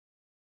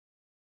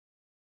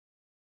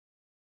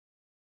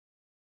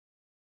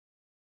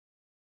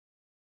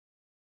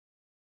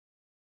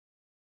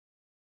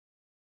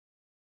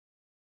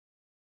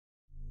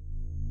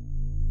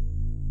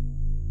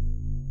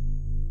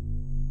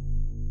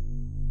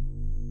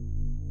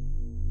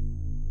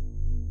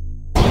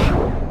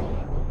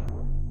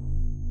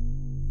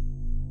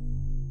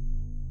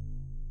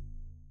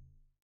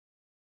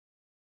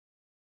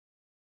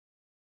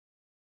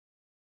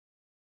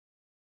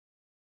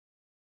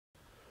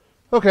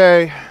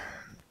Okay,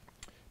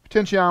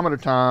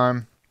 potentiometer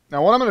time.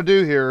 Now what I'm going to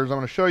do here is I'm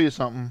going to show you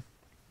something.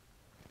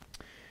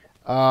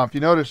 If you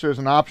notice there's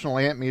an optional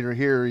ammeter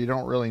here, you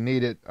don't really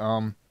need it.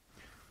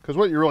 Because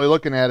what you're really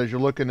looking at is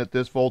you're looking at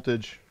this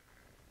voltage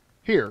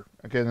here.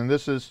 Okay, then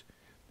this is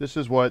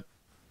what,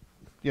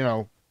 you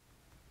know,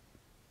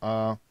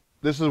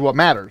 this is what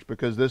matters,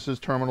 because this is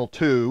terminal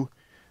 2.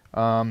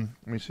 Let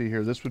me see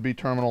here. This would be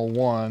terminal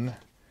 1,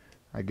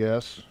 I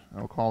guess.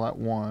 I'll call that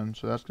 1.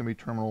 So that's going to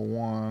be terminal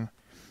 1.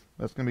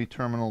 That's going to be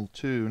terminal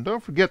 2. And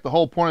don't forget, the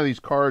whole point of these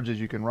cards is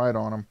you can write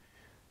on them.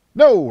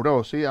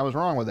 No, see, I was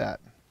wrong with that.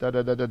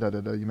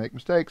 You make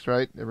mistakes,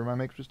 right? Everybody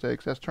makes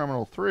mistakes. That's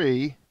terminal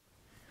 3.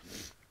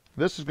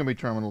 This is going to be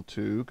terminal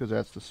 2, because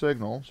that's the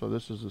signal. So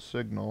this is the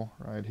signal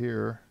right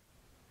here.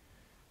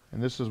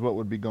 And this is what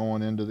would be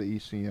going into the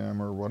ECM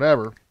or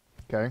whatever.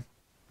 Okay?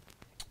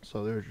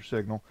 So there's your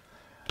signal.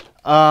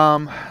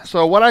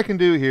 So what I can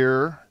do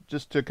here,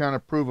 just to kind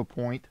of prove a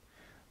point,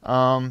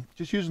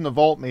 just using the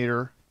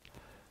voltmeter,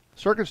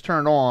 circuit's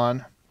turned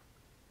on,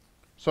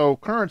 so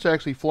current's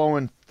actually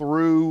flowing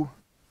through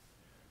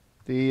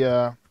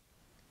the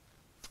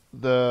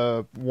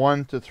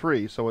 1 to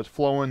 3, so it's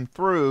flowing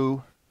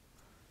through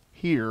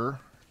here.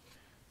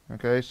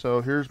 Okay,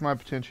 so here's my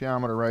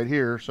potentiometer right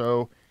here.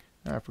 So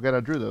I forgot I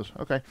drew those.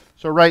 Okay,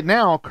 so right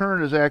now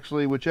current is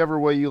actually whichever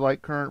way you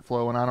like current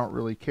flow, and I don't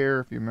really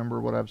care. If you remember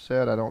what I've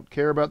said, I don't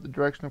care about the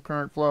direction of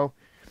current flow.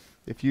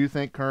 If you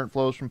think current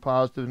flows from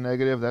positive to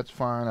negative, that's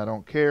fine, I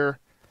don't care.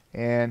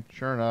 And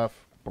sure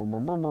enough,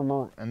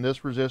 and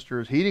this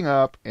resistor is heating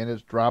up and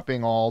it's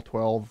dropping all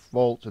 12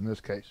 volts in this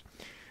case.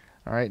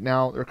 All right,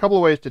 now there are a couple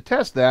of ways to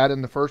test that,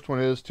 and the first one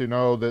is to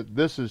know that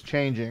this is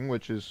changing,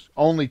 which is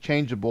only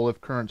changeable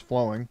if current's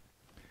flowing,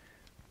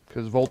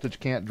 because voltage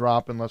can't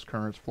drop unless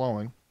current's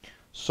flowing.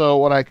 So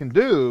what I can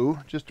do,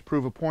 just to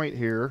prove a point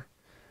here,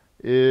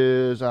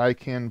 is I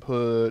can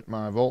put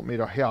my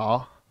voltmeter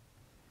here,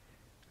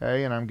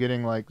 okay, and I'm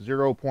getting like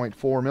 0.4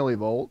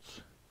 millivolts.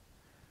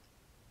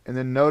 And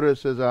then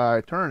notice as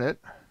I turn it,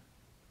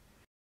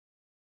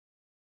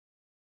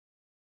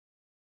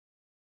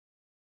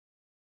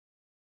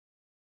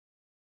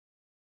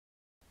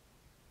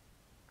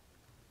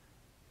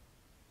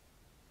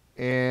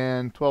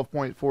 and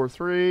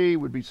 12.43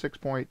 would be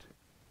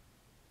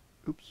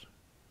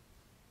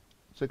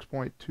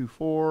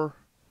 6.24.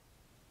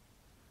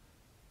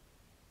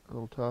 A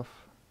little tough.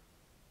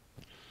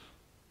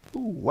 Ooh,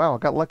 wow, I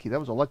got lucky. That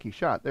was a lucky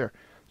shot there.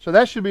 So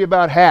that should be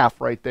about half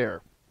right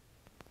there.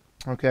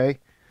 Okay.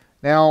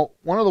 Now,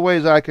 one of the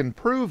ways I can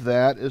prove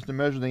that is to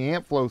measure the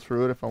amp flow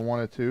through it if I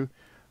wanted to.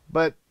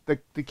 But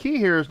the key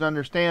here is to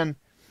understand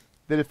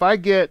that if I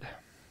get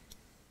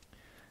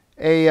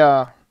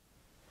a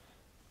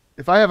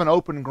if I have an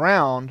open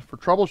ground for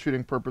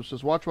troubleshooting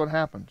purposes, watch what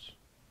happens.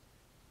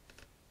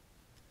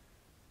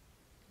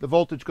 The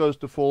voltage goes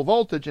to full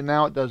voltage, and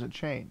now it doesn't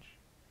change.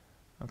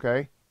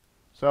 Okay?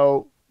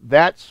 So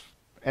that's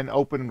an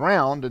open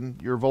ground,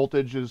 and your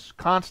voltage is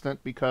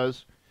constant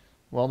because,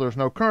 well, there's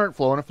no current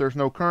flow, and if there's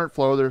no current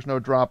flow, there's no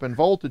drop in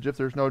voltage. If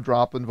there's no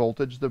drop in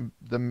voltage, the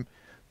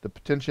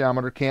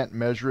potentiometer can't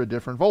measure a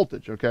different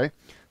voltage, okay?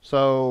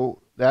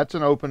 So that's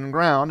an open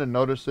ground, and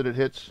notice that it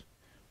hits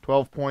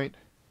 12 point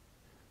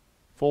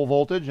full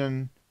voltage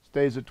and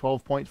stays at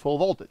 12 point full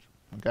voltage,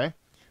 okay?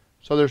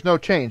 So there's no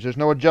change, there's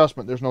no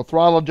adjustment, there's no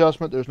throttle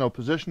adjustment, there's no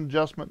position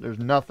adjustment, there's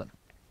nothing,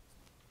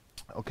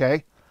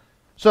 okay?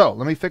 So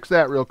let me fix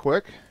that real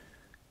quick.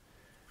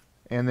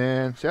 And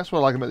then, see, that's what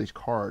I like about these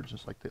cards.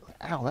 It's like,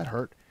 ow, that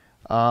hurt.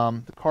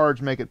 The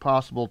cards make it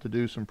possible to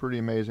do some pretty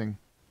amazing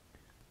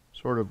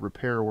sort of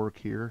repair work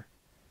here.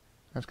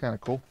 That's kind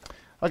of cool.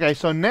 Okay,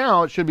 so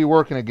now it should be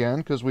working again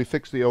because we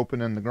fixed the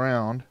open and the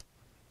ground.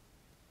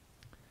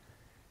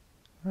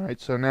 All right,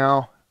 so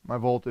now my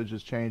voltage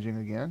is changing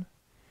again.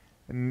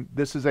 And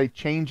this is a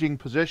changing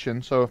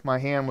position, so if my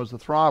hand was the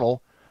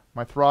throttle,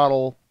 my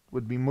throttle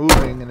would be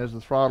moving, and as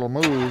the throttle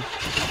moves,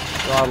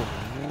 throttle...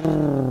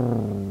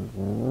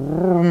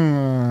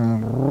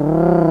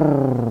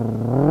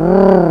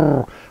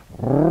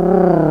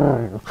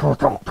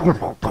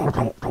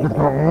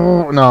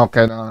 No,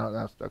 okay, no,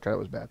 that's okay. That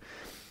was bad.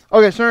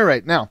 Okay, so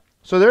anyway, now,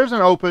 so there's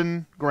an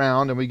open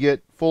ground, and we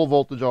get full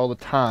voltage all the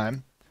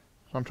time.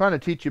 So I'm trying to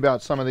teach you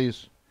about some of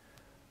these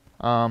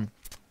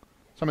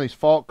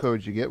fault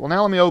codes you get. Well,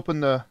 now let me open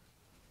the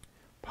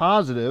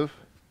positive.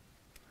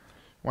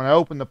 When I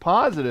open the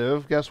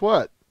positive, guess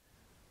what?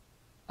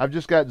 I've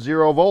just got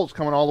 0 volts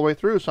coming all the way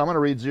through, so I'm going to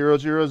read 0,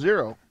 0,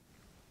 0.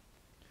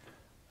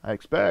 I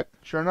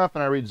expect. Sure enough,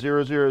 and I read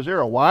 0, 0,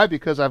 0. Why?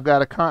 Because I've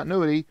got a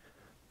continuity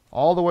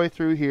all the way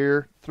through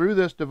here, through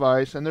this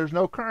device, and there's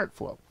no current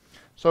flow.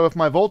 So if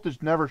my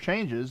voltage never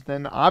changes,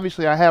 then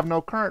obviously I have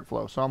no current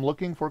flow. So I'm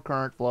looking for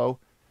current flow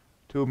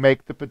to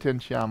make the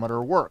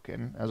potentiometer work.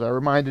 And as I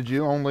reminded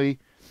you, only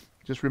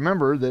just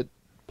remember that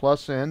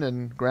plus in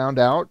and ground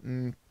out,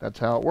 and that's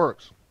how it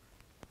works.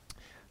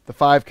 The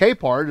 5K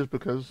part is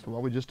because,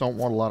 well, we just don't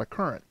want a lot of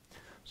current.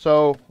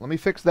 So let me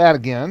fix that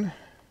again.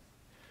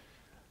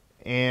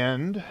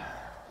 And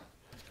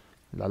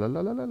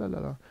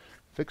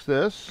fix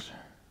this.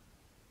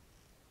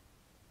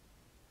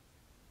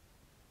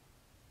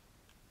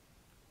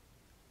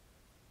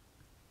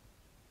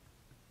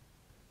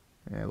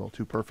 Yeah, a little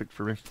too perfect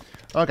for me.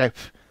 Okay,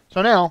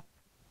 so now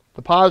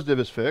the positive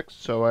is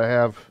fixed, so I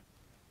have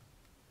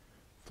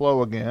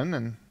flow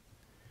again,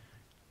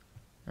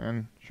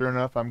 and sure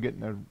enough, I'm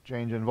getting a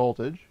change in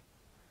voltage.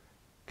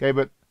 Okay,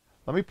 but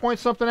let me point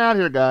something out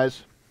here,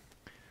 guys.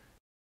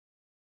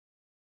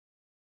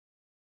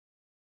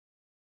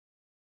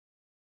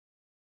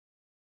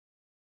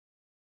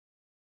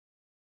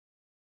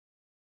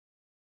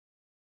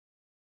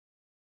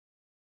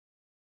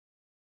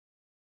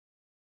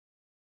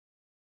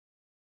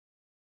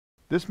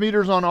 This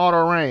meter's on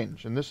auto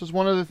range, and this is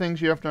one of the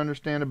things you have to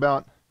understand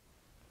about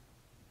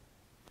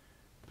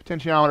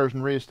potentiometers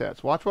and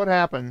rheostats. Watch what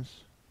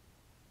happens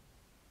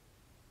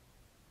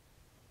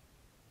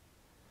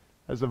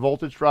as the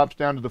voltage drops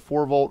down to the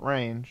 4-volt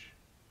range.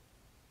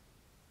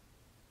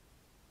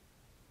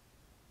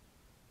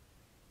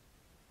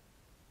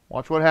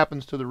 Watch what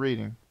happens to the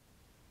reading.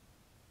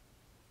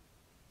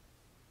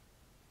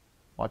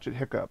 Watch it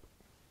hiccup.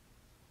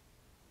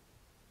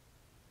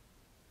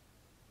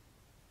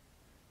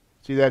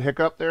 See that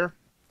hiccup there?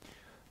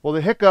 Well,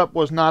 the hiccup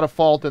was not a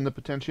fault in the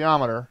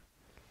potentiometer.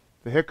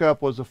 The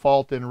hiccup was a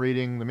fault in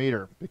reading the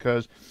meter,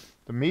 because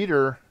the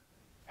meter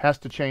has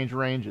to change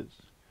ranges.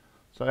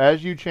 So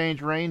as you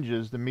change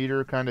ranges, the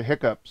meter kind of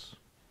hiccups.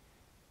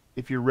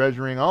 If you're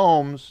measuring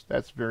ohms,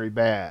 that's very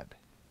bad.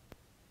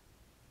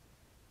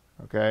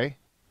 Okay?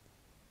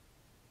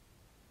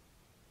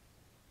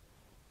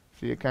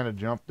 See it kind of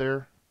jump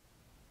there?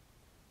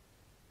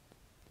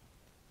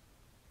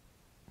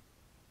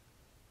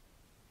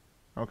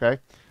 Okay?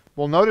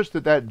 Well, notice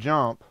that that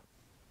jump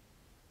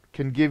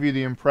can give you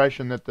the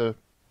impression that the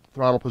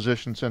throttle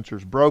position sensor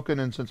is broken,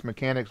 and since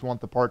mechanics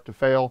want the part to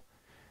fail,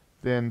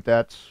 then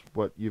that's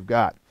what you've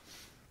got.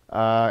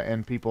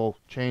 And people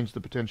change the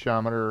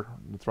potentiometer,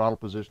 the throttle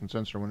position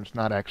sensor, when it's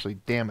not actually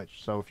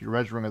damaged. So if you're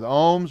measuring with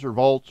ohms or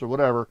volts or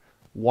whatever,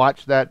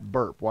 watch that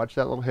burp. Watch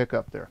that little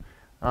hiccup there.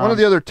 One of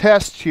the other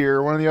tests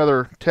here, one of the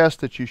other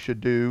tests that you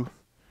should do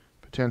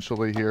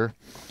potentially here,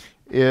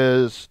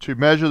 is to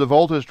measure the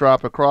voltage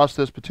drop across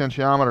this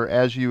potentiometer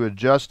as you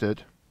adjust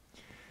it.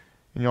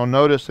 And you'll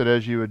notice that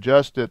as you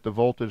adjust it, the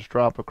voltage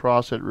drop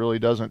across it really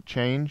doesn't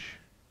change.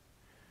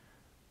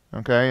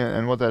 Okay,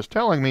 and what that's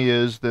telling me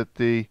is that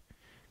the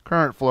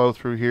current flow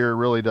through here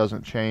really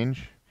doesn't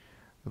change.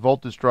 The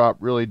voltage drop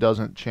really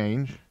doesn't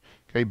change.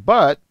 Okay,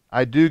 but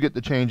I do get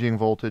the changing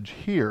voltage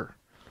here.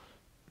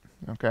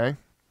 Okay,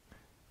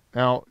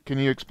 now can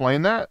you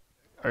explain that?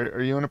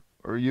 Are you in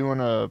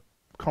a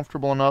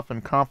comfortable enough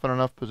and confident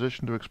enough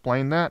position to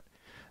explain that?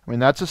 I mean,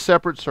 that's a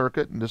separate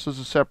circuit, and this is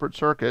a separate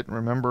circuit.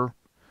 Remember,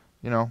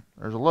 you know,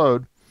 there's a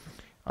load.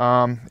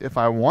 If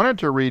I wanted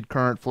to read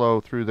current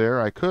flow through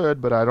there, I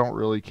could, but I don't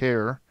really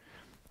care.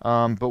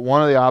 But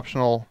one of the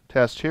optional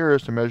tests here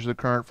is to measure the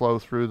current flow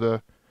through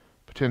the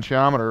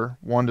potentiometer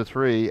 1 to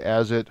 3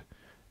 as it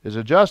is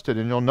adjusted,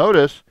 and you'll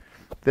notice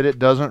that it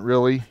doesn't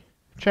really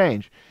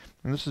change.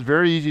 And this is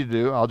very easy to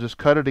do. I'll just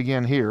cut it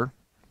again here.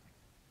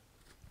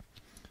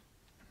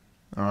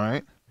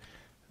 Alright,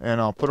 and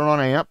I'll put it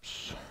on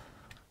amps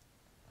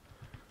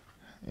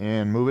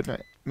and move it to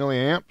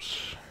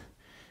milliamps.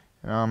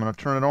 And I'm going to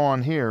turn it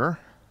on here.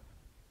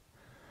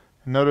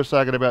 And notice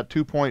I get about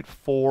 2.4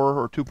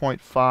 or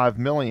 2.5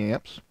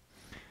 milliamps.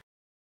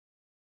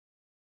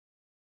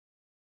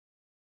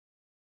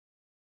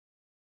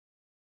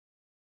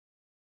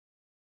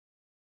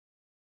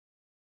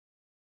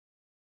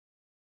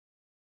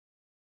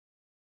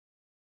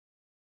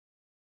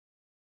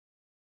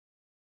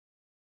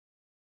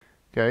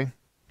 Okay,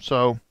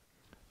 so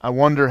I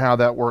wonder how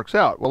that works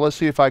out. Well, let's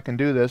see if I can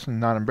do this and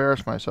not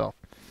embarrass myself.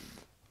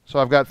 So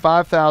I've got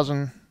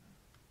 5,000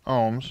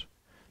 ohms,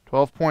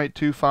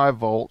 12.25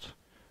 volts,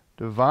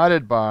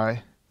 divided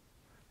by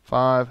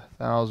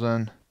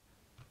 5,000,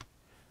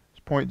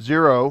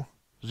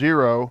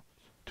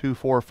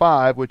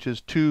 0.00245, which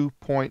is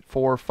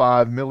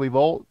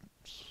 2.45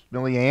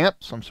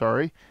 milliamps, I'm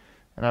sorry,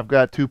 and I've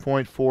got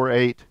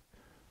 2.48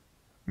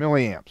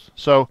 milliamps.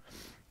 So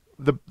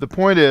the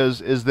point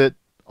is that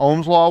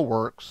Ohm's law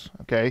works,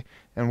 okay?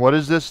 And what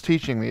is this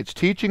teaching me? It's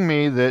teaching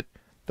me that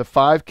the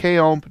 5K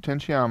ohm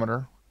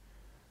potentiometer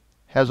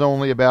has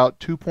only about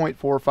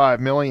 2.45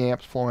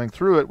 milliamps flowing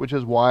through it, which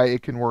is why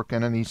it can work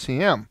in an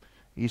ECM.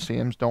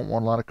 ECMs don't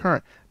want a lot of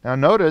current. Now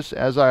notice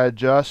as I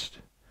adjust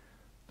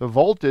the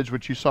voltage,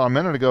 which you saw a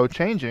minute ago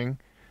changing,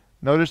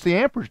 notice the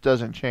amperage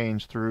doesn't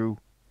change through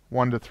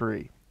 1 to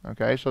 3.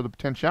 Okay, so the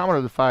potentiometer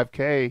of the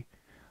 5K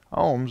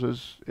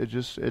ohms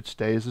it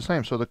stays the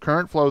same. So the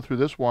current flow through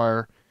this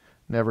wire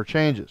never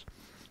changes.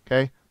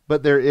 Okay,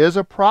 but there is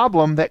a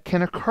problem that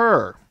can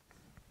occur.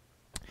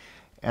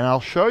 And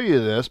I'll show you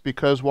this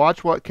because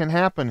watch what can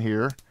happen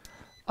here.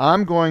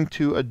 I'm going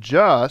to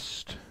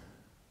adjust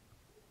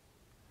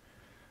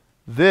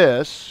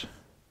this.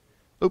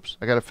 Oops,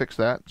 I got to fix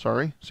that.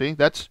 Sorry. See,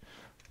 that's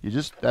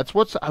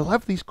I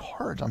love these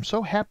cards. I'm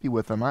so happy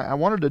with them. I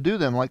wanted to do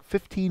them like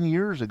 15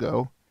 years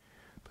ago,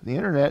 The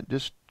internet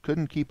just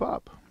couldn't keep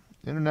up.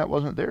 The internet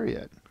wasn't there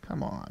yet.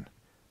 Come on,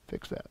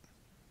 fix that.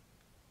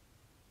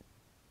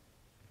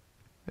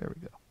 There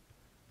we go.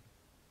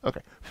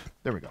 Okay,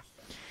 there we go.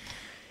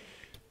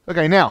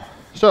 Okay, now,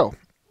 so,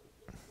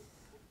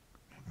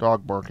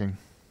 dog barking.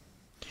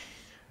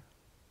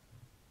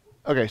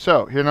 Okay,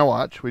 so, here now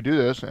watch. We do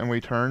this, and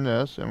we turn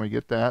this, and we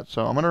get that.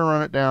 So I'm going to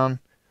run it down.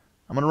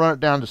 I'm going to run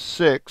it down to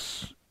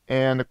 6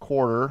 1/4,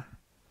 or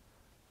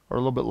a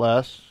little bit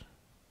less.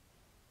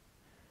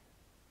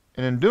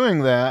 And in doing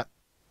that,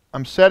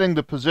 I'm setting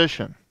the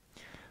position.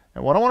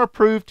 And what I want to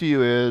prove to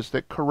you is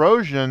that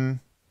corrosion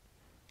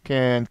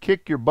can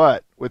kick your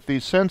butt with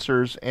these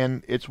sensors,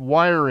 and it's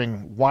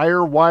wiring,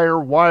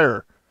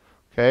 wire.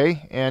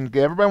 Okay, and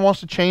everybody wants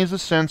to change the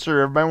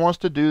sensor. Everybody wants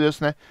to do this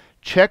and that.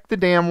 Check the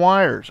damn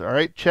wires, all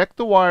right? Check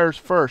the wires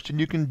first, and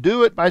you can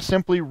do it by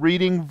simply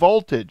reading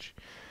voltage,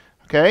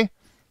 okay?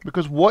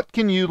 Because what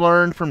can you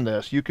learn from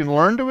this? You can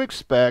learn to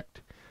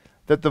expect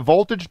that the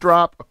voltage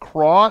drop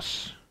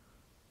across...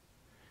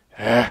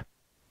 It's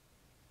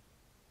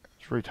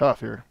pretty tough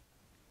here.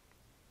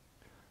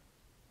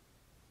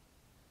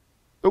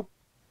 Oh,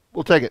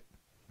 we'll take it.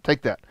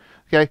 Take that.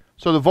 Okay,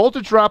 so the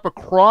voltage drop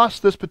across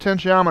this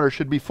potentiometer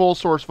should be full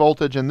source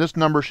voltage, and this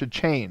number should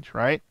change,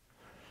 right?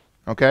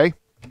 Okay?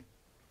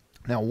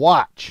 Now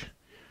watch.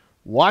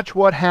 Watch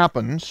what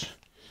happens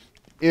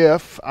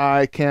if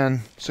I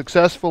can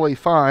successfully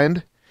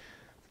find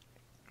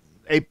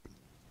a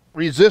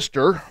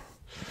resistor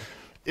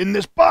in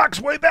this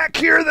box way back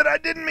here that I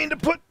didn't mean to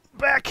put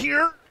back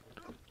here.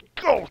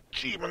 Oh,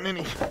 gee,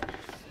 manini.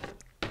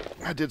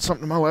 I did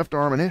something to my left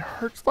arm and it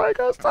hurts like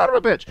a son of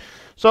a bitch.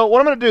 So what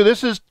I'm going to do,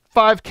 this is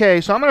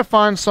 5K, so I'm going to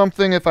find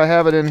something, if I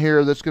have it in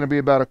here, that's going to be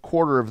about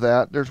 1/4 of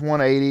that. There's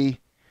 180.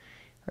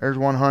 There's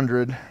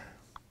 100.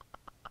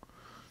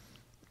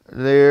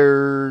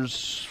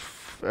 There's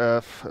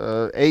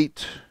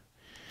 8.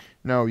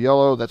 No,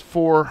 yellow, that's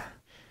 4.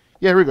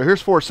 Yeah, here we go.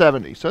 Here's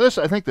 470. So this,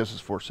 I think this is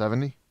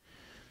 470.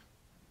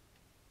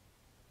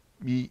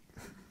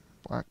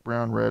 Black,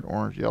 brown, red,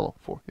 orange, yellow.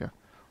 4, yeah.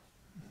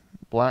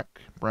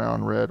 Black,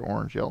 brown, red,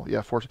 orange, yellow.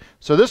 Yeah, 4.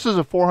 So this is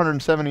a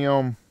 470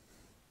 ohm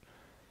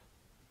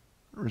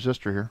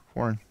resistor here.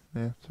 4,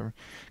 yeah, sorry.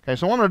 Okay,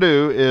 so what I'm going to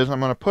do is I'm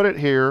going to put it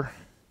here,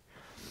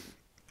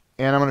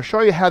 and I'm going to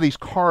show you how these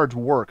cards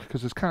work,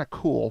 because it's kind of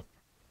cool.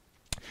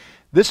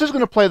 This is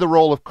going to play the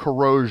role of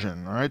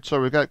corrosion, all right?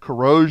 So we've got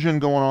corrosion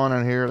going on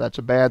in here. That's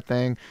a bad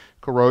thing.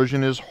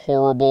 Corrosion is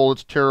horrible.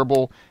 It's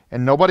terrible,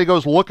 and nobody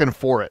goes looking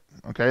for it,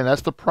 okay? And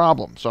that's the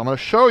problem. So I'm going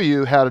to show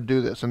you how to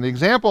do this. And the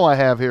example I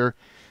have here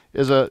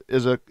is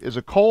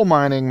a coal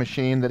mining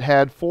machine that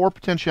had 4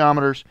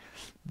 potentiometers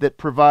that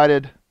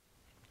provided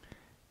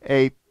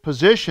a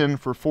position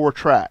for 4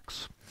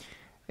 tracks.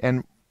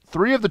 And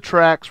 3 of the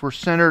tracks were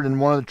centered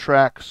and 1 of the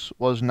tracks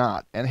was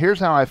not. And here's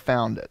how I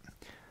found it.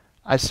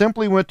 I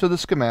simply went to the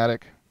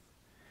schematic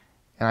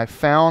and I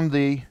found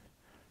the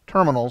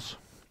terminals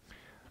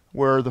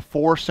where the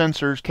 4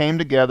 sensors came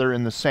together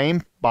in the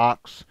same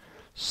box,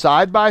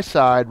 side by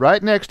side,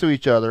 right next to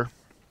each other.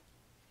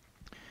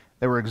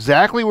 They were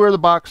exactly where the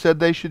box said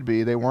they should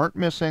be. They weren't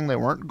missing, they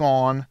weren't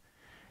gone.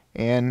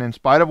 And in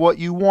spite of what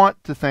you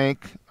want to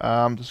think,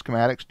 the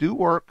schematics do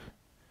work.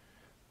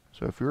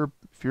 So if you're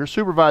a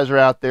supervisor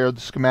out there,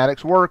 the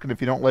schematics work, and if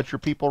you don't let your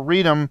people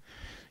read them,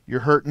 you're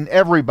hurting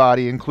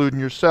everybody, including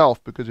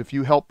yourself, because if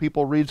you help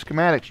people read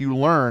schematics, you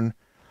learn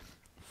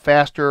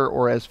faster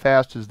or as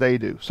fast as they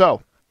do.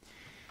 So,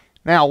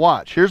 now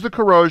watch. Here's the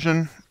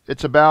corrosion.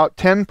 It's about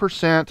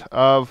 10%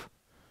 of,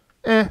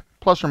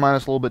 plus or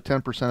minus a little bit,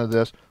 10% of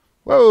this.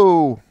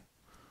 Whoa!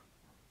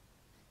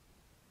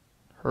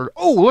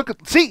 Oh, look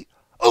at, see?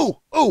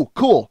 Oh,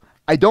 cool.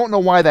 I don't know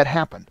why that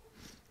happened,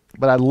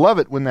 but I love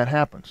it when that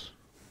happens.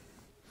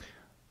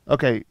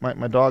 Okay,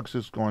 my dog's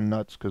just going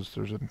nuts because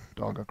there's a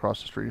dog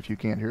across the street. If you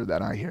can't hear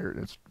that, I hear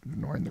it. It's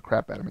annoying the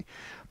crap out of me.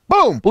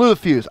 Boom! Blew the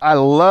fuse. I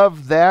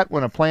love that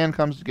when a plan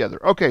comes together.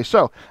 Okay,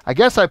 so I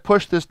guess I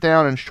pushed this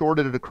down and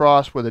shorted it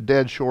across with a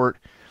dead short,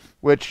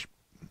 which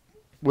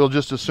we'll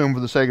just assume for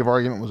the sake of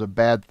argument was a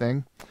bad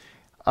thing.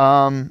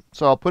 So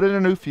I'll put in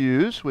a new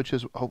fuse, which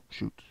is, oh,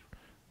 shoot,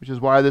 which is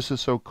why this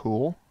is so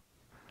cool.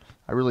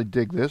 I really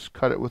dig this.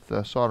 Cut it with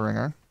the soldering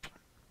iron.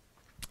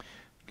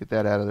 Get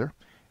that out of there.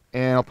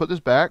 And I'll put this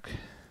back.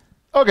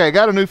 Okay,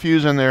 got a new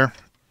fuse in there.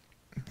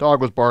 Dog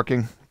was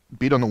barking.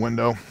 Beat on the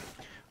window.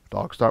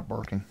 Dog stopped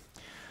barking.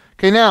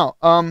 Okay, now,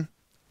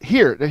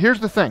 here's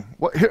the thing.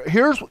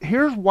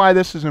 Here's why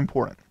this is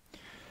important.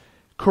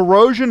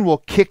 Corrosion will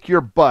kick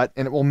your butt,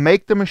 and it will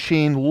make the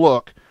machine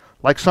look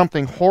like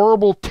something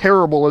horrible,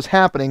 terrible is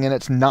happening, and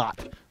it's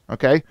not.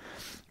 Okay?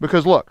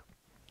 Because look,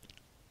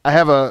 I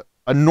have a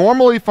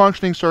normally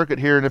functioning circuit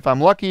here, and if I'm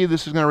lucky,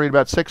 this is going to read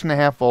about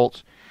 6.5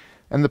 volts.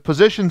 And the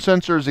position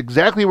sensor is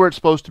exactly where it's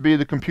supposed to be.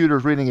 The computer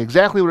is reading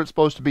exactly what it's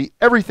supposed to be.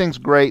 Everything's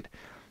great.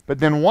 But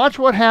then watch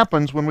what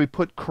happens when we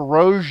put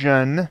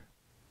corrosion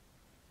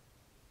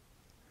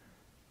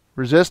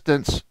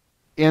resistance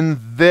in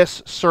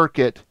this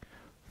circuit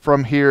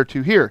from here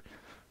to here.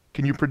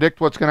 Can you predict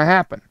what's going to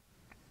happen?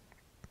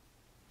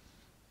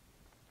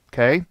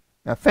 Okay?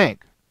 Now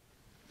think.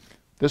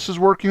 This is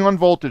working on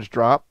voltage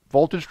drop.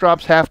 Voltage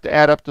drops have to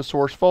add up to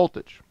source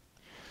voltage.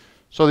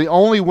 So the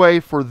only way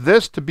for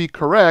this to be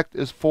correct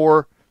is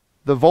for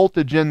the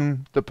voltage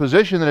in the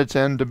position that it's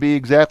in to be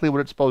exactly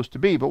what it's supposed to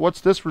be. But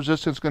what's this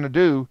resistance going to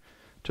do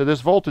to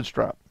this voltage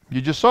drop?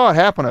 You just saw it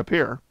happen up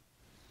here,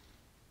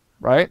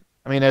 right?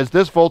 I mean, as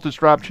this voltage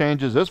drop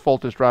changes, this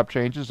voltage drop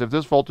changes. If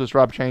this voltage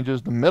drop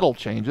changes, the middle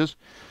changes.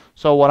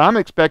 So what I'm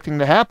expecting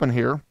to happen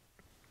here,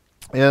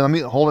 and let me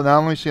hold it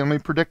down, let me see, let me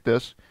predict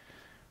this.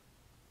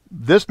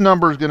 This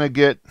number is going to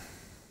get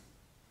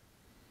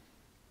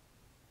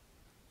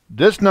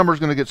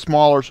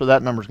smaller, so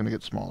that number is going to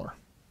get smaller.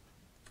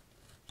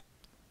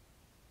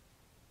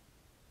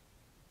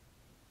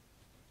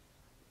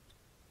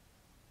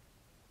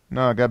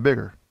 No, it got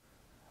bigger.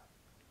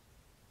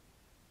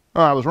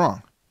 Oh, I was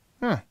wrong.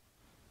 Huh.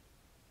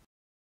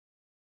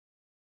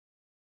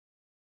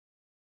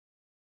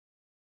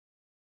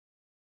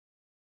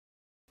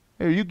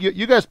 Here,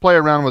 you guys play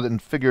around with it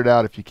and figure it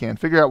out if you can.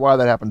 Figure out why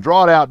that happened.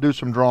 Draw it out, do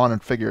some drawing,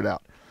 and figure it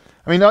out.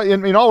 I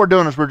mean, all we're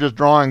doing is we're just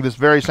drawing this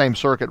very same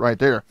circuit right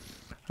there.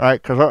 All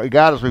right, because what we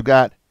got is we've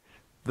got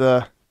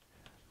the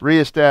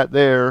rheostat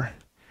there,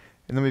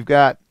 and then we've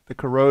got the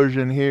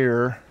corrosion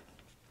here,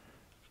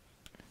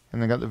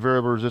 and then got the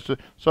variable resistor.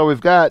 So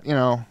we've got, you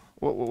know,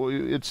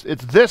 it's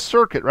this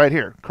circuit right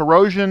here.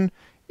 Corrosion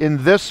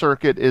in this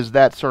circuit is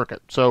that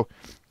circuit. So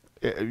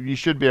you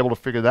should be able to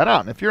figure that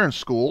out. And if you're in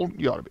school,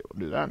 you ought to be able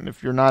to do that. And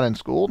if you're not in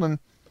school, then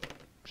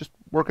just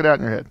work it out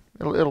in your head.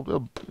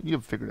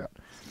 You'll figure it out.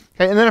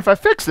 Okay, and then if I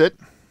fix it,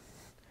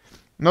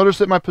 notice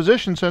that my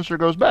position sensor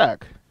goes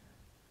back.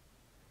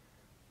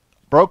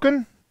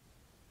 Broken?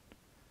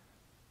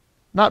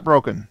 Not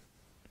broken.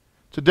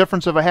 It's a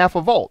difference of a half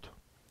a volt.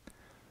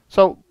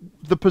 So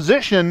the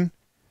position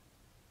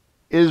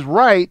is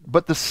right,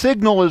 but the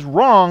signal is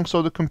wrong,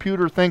 so the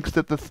computer thinks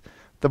that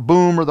the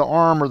boom or the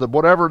arm or the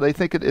whatever, they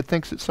think it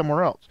thinks it's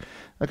somewhere else.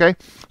 Okay?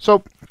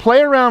 So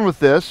play around with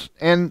this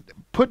and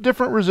put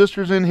different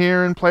resistors in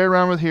here and play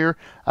around with here.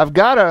 I've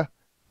got a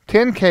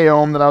 10K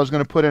ohm that I was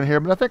going to put in here,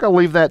 but I think I'll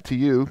leave that to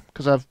you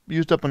because I've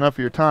used up enough of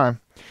your time.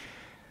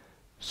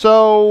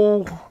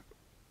 So,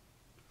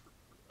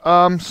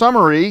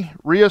 summary,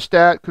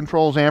 rheostat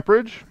controls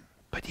amperage,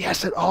 but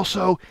yes, it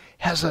also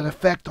has an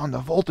effect on the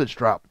voltage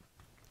drop.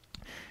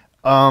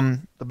 The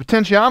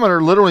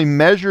potentiometer literally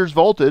measures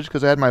voltage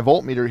because I had my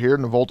voltmeter here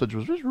and the voltage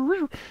was,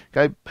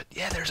 okay, but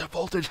yeah, there's a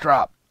voltage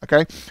drop,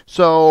 okay?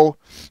 So,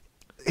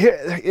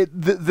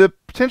 the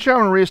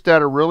potentiometer and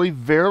rheostat are really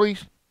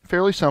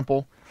fairly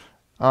simple.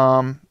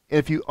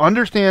 If you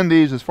understand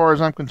these, as far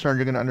as I'm concerned,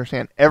 you're going to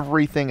understand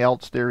everything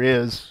else there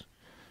is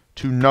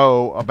to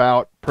know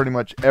about pretty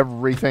much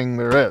everything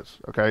there is.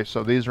 Okay,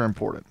 so these are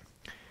important.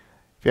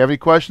 If you have any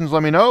questions,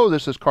 let me know.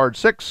 This is card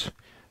 6.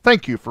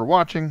 Thank you for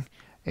watching,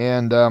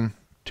 and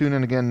tune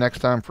in again next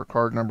time for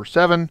card number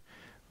 7,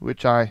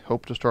 which I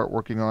hope to start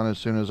working on as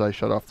soon as I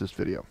shut off this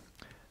video.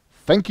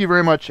 Thank you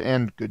very much,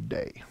 and good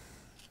day.